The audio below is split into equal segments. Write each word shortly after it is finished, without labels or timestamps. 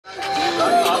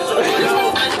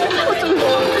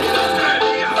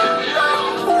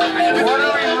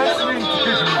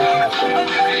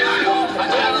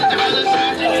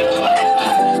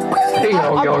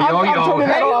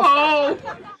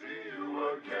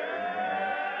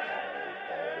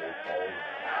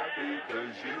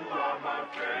because you are my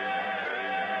friend.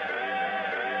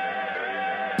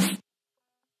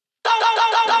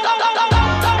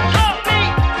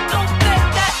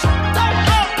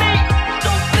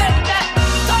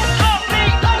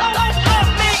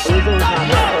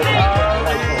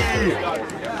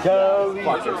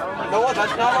 No,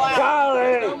 that's not allowed.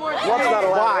 Charlie! What's not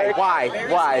allowed?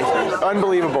 Why?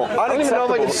 Unbelievable. I don't even know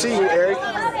if I can see you, Eric.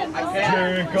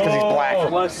 Because he's black.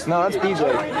 No, that's BJ.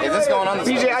 Is this going on?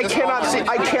 BJ, I cannot see.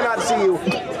 I cannot see you.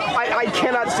 I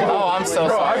cannot see you. Oh, I'm so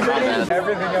sorry.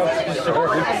 Everything else is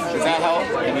short. Does that help?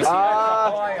 Can you see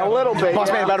a little bit.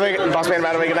 Bossman about to make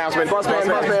announcement. Bossman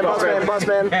about to make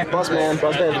announcement.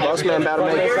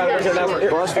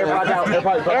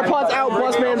 AirPods out.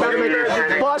 Bossman about to make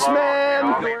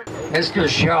Bossman. Mr.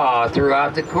 Shaw,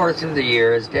 throughout the course of the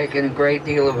year, has taken a great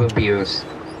deal of abuse.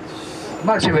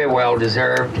 Much of it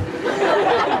well-deserved.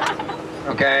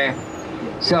 Okay?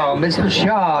 So, Mr.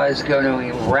 Shaw is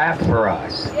going to rap for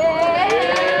us.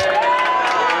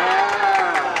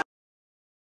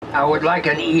 I would like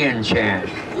an Ian chant.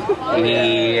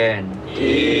 Ian,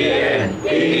 Ian,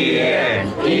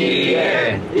 Ian,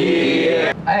 Ian,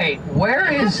 Ian. Hey, where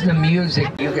is the music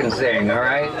you can sing, all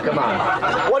right? Come on.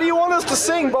 What do you want us to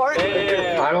sing, Bart?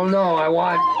 I don't know. I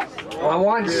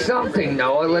want something,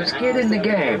 Noah. Let's get in the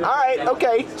game. All right,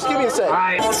 okay. Just give me a sec. All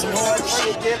right.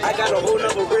 I got a whole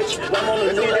nother rich. I'm on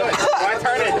the new level. Why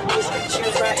turn it? She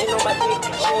was riding on my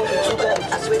dick. She only 2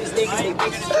 levels. I swear these niggas, they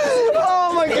bitches.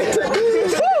 Oh my God.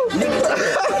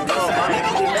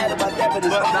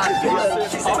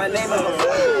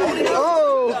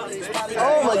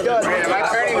 Oh my God. Am I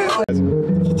turning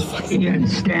this? Ian,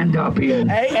 stand up, Ian.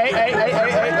 Hey.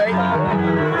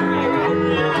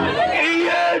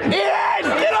 Ian,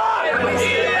 get on!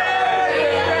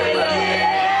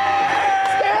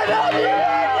 Stand up, Ian!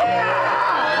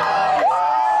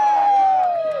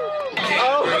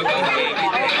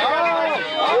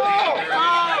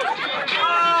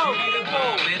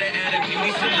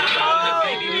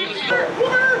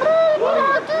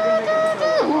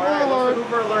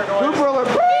 Hooper alert!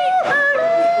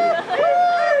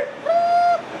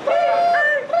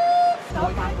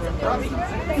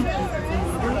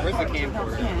 Where's the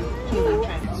camcorder?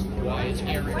 Why is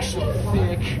Eric so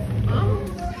thick?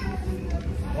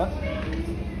 What?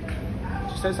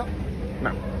 Did you say something?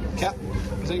 No. Cap,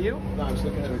 Is it you? No, I was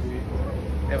looking at it.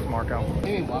 It was Marco.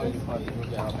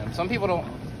 Some people don't,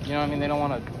 you know what I mean? They don't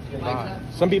want to drive.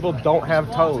 Some people don't have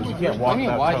toes. You can't walk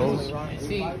without toes.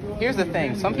 See, here's the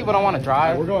thing. Some people don't want to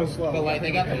drive. We're going slow. But like,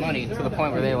 they got the money to the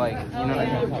point where they like, you know what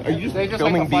I mean? Are you just They just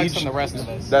filming like to flex beach? on the rest of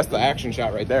us. That's the action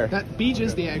shot right there. That beach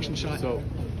is the action shot. So,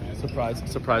 surprise.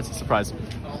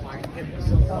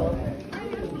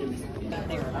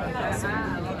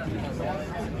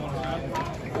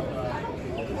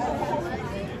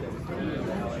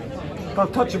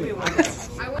 Stop touching me.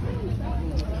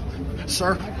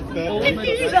 Sir.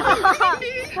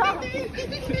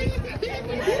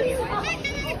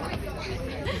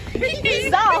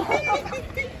 Stop.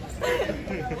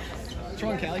 What's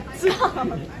wrong, Callie?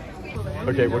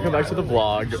 Okay, welcome back to the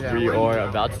vlog. We are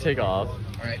about to take off.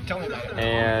 Alright, tell me about it.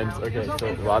 And, okay,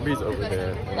 so Robbie's over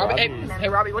there. Hey,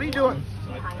 Robbie, what are you doing?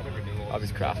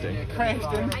 Robbie's crafting.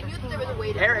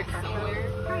 Eric.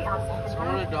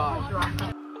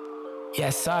 Yeah,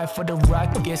 sorry for the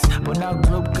ruckus, but now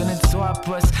group gonna top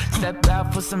us. Step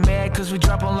out for some air, cause we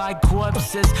dropping like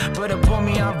corpses. But pull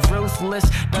me out ruthless.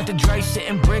 Not the dry shit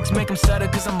and bricks, make them stutter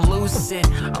cause I'm lucid.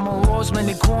 I'm a horseman,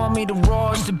 they call me the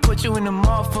Ross. To put you in the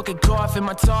motherfucking coffin.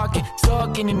 My talking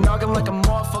and knocking like a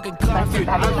motherfucking coffin.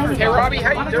 Hey, Robbie,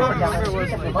 how you doing?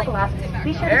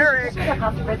 Eric!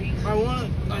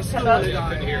 I still got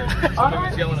here.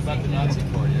 Somebody's yelling about the Nazi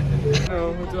party.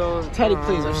 Teddy,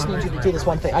 please, I just need you to do this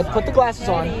one thing. I put the glasses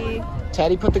on.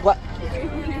 Teddy, put the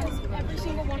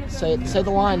Say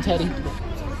the line, Teddy.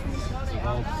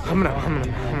 I'm gonna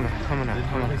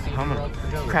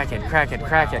crack it.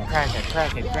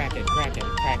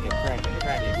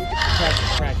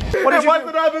 What did you do?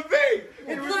 Another thing!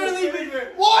 It's clearly been here.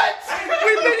 What?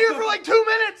 We've been here for like 2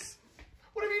 minutes!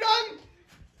 What have you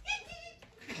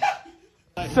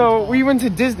done? So, we went to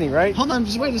Disney, right? Hold on,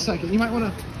 just wait a second. You might want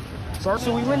to...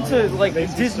 So we went to, like,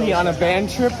 Disney on a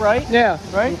band trip, right? Yeah.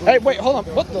 Right? Hey, wait, hold on.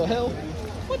 What the hell?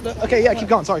 What the? Okay, yeah, keep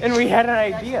going. Sorry. And we had an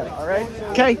idea, all right?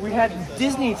 Okay. We had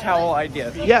Disney towel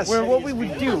idea. Yes. Where what we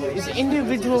would do is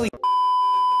individually...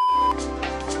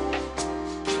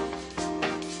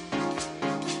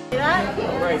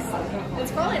 Right.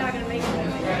 It's probably not going to make it.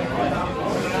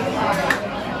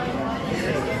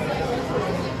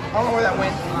 I don't know where that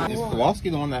went. Is Kowalski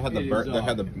the one that had the bird, that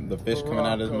had the fish coming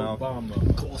out of his mouth?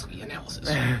 Kowalski analysis.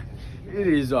 It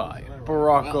is I,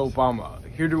 Barack Obama,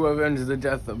 here to avenge the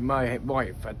death of my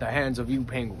wife at the hands of you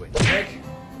penguins.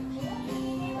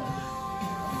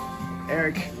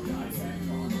 Eric.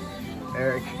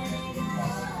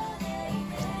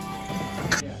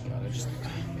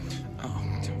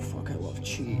 Fuck, I love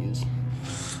cheese.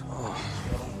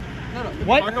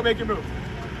 What? Marco, make your move.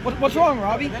 What's wrong,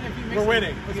 Robbie? We're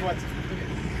winning.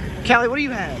 Callie, what do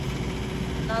you have?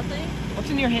 Nothing. What's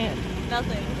in your hand?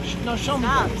 Nothing. No, show me.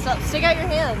 Stop. Stick out your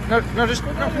hand. No, just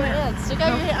Stick out your hand. Stick out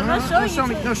your hand. I'm not showing show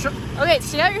you. me. No, show. Okay,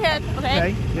 stick out your hand. Okay.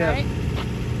 Okay, yeah. All right.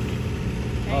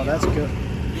 Oh, that's good.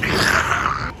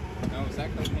 No, is that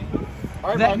cocaine?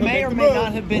 That may or may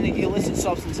not have been illicit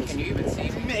substances. Can you even see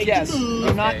me? Yes.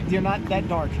 Okay. You're not that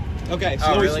dark. Okay, so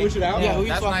Oh, we really? switch it out? Yeah, we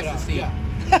That's swap nice it out. to see. Yeah.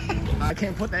 I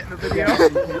can't put that in the video.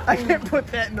 I can't put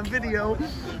that in the video.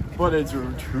 But it's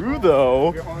true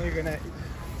though.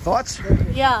 Thoughts?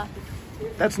 Yeah.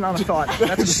 That's not a thought.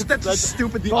 That's a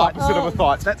stupid The thought. opposite of a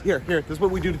thought. Here. This is what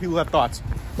we do to people who have thoughts.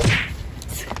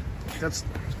 That's.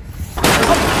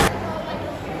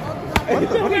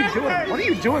 What are you doing? What are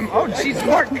you doing? Oh, jeez,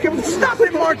 Mark! Stop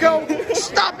it, Marco!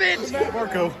 Stop it!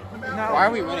 Marco. Why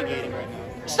are we renegading right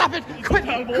now? Stop it! Quit!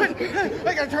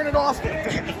 I gotta turn it off.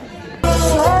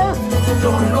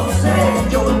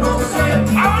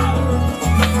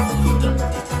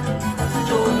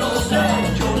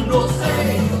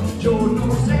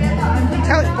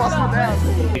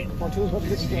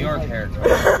 It's your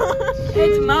territory.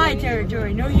 It's my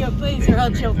territory. Know your place or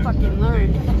else you'll fucking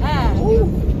learn.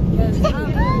 Because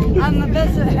I'm the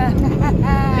best at that.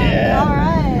 Yeah.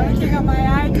 Alright. Want to check out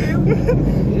my eye too?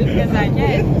 Because I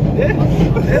can.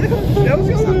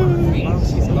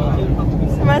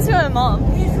 Reminds me of my mom.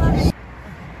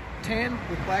 Tan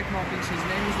with black markings. His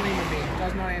name is Lima Me.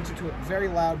 Does not answer to it. Very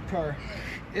loud purr.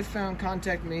 If found,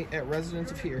 contact me at residence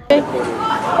of here. Do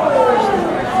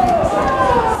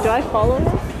I follow him?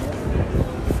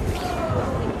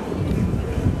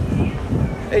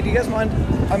 Hey, do you guys mind?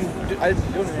 I'm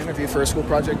doing an interview for a school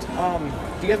project. Do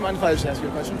you guys mind if I just ask you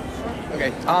a question?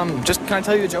 Okay. Just can I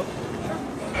tell you a joke?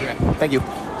 Okay. Thank you.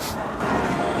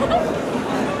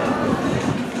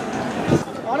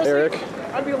 Honestly, Eric,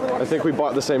 I'd be a little. I think we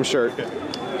bought the same shirt.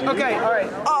 Okay. All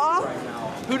right.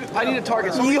 I need a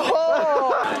target. Yo!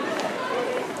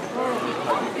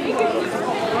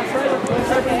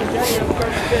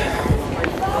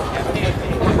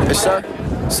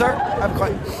 Sir, I'm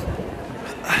quite.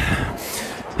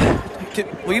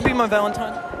 Will you be my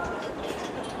Valentine?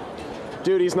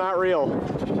 Dude, he's not real.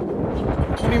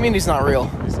 What do you mean he's not real?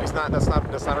 He's not. That's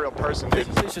not a real person, dude.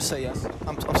 Please just say yes.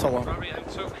 I'm so long. Robbie, I'm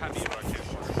so happy about you.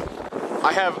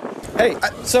 I have. Hey,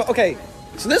 so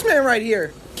this man right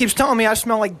here keeps telling me I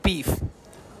smell like beef.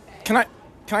 Can I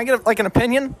get like an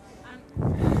opinion?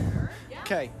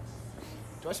 Okay.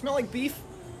 Do I smell like beef?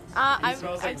 I'd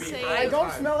say. I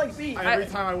don't smell like beef. Every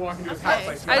time I walk into his house,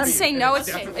 I smell I'd beef. say no.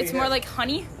 It's more like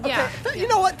honey. Yeah. You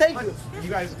know what? Thank you. You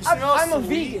guys, you smell I'm a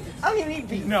sweet. vegan. I don't even eat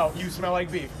beef. No, you smell like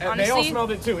beef. And they all Honestly?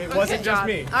 smelled it too. It wasn't just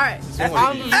me. All right.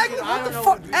 Agli, what the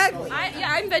fuck? Agli.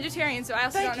 Yeah, I'm vegetarian, so I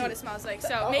also don't know what it smells like.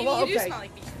 So maybe well, you do okay. smell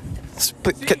like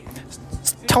beef.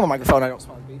 Tell the microphone I don't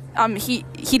smell like beef.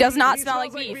 He does not smell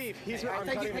like beef. He's I'm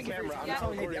cutting the camera. I'm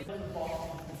telling you.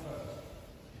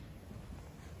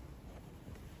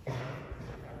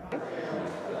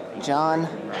 John,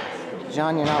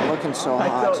 you're not looking so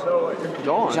hot.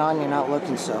 John, you're not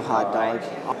looking so hot, dog.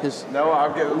 No,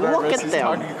 I'm getting nervous. Look at He's them.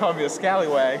 talking. You call me a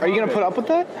scallywag. Are you gonna put up with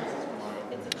that?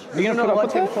 Are you gonna put up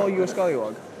with that? Call you a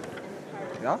scallywag.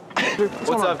 Yeah.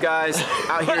 What's up, guys?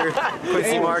 Out here,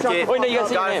 Quincy Market. Wait, no, you gotta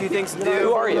say got your a few name. things to do.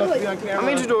 Who are you? I'm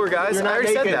Angel Door, guys. I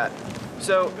already said that.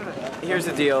 So, here's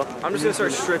the deal. I'm just gonna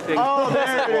start stripping. Oh,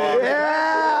 there it is.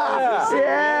 Yeah.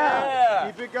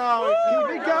 Yeah. Keep it going. Keep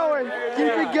it going.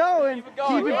 Keep it going.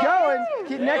 Keep it going.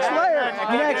 Keep next layer.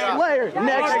 Next layer. Next layer.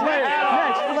 Next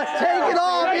layer. Take it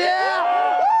off. Yeah.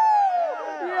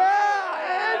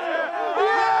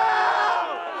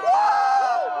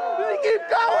 Keep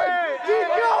going! Keep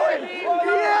going!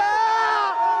 Yeah!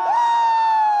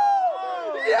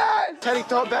 Yes! Teddy,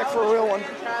 throw it back for a real one.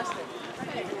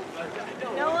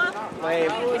 Noah,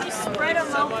 would you spread them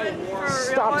open for a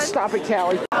real one? Stop it,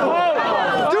 Callie. Do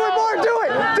it more, do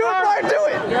it! Do it more, do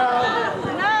it! No,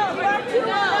 part two,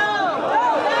 no!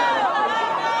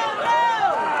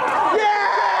 Yeah!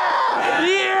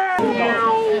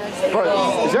 Bro,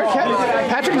 is there a cat?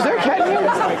 Patrick, is there a cat in here?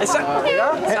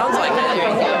 Sounds like it.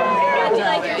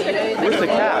 Where's the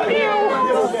cat?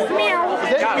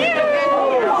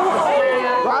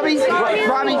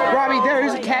 Robbie, there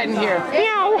is a cat in here.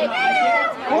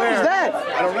 What is that?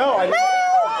 I don't know.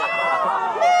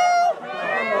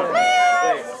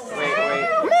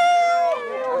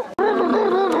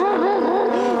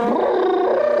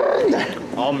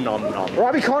 Nom nom nom.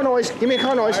 Robbie, car noise. Give me a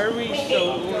car noise. Are we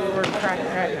so we're crack.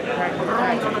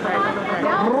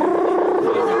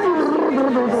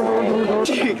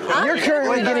 You're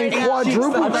currently getting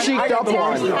quadruple cheeked up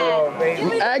on.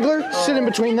 Agler, sit in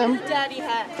between them.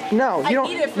 No, you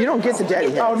don't get the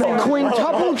daddy hat.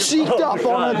 Quintuple cheeked up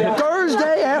on a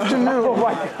Thursday afternoon. Oh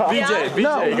my God. BJ,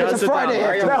 no, you gotta it's a Friday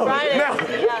afternoon. No.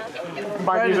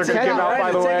 My knees are gonna give out,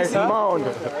 by the way. Simone.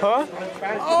 Huh?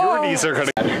 Your knees are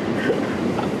gonna.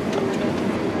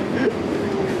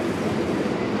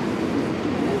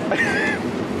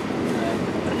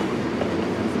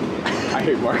 I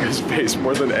hate Marco's face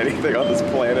more than anything on this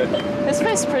planet. His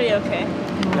face is pretty okay.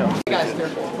 No.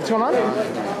 What's going on?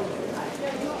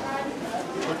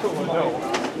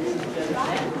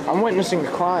 I'm witnessing a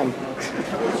crime.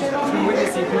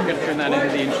 You're gonna turn that into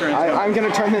the insurance company. I'm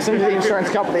gonna turn this into the insurance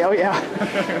company. Oh yeah.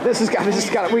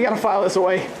 We gotta file this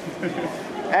away.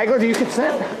 Agler, do you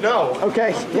consent? No.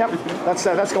 Okay. Yep.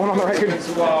 That's going on the record.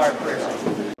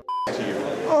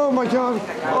 Oh my God.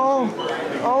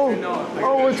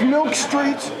 Oh, it's Milk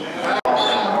Street.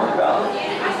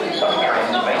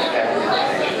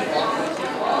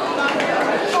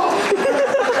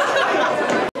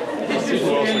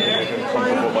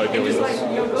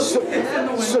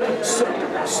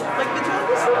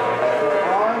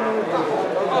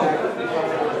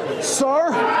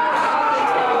 Sir?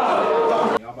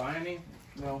 Y'all buy any?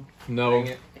 No. No.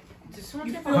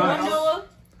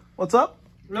 What's up?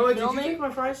 No, did you take my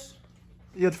fries?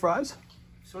 You had fries?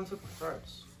 Someone took my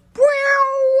fries.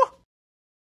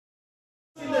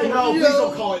 No, please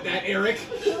don't call it that, Eric.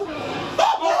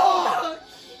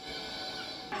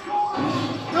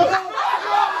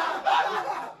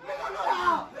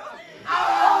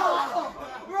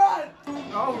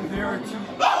 Oh, there are two.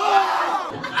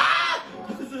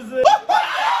 This is it.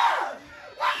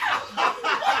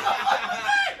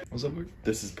 What's up,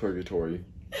 this is purgatory.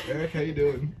 Eric, how you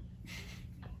doing?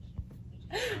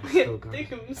 I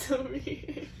think I'm so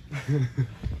weird.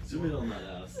 Zoom in on that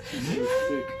ass.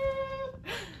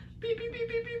 Beep, beep, beep,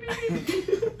 beep, beep,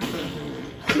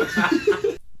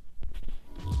 beep.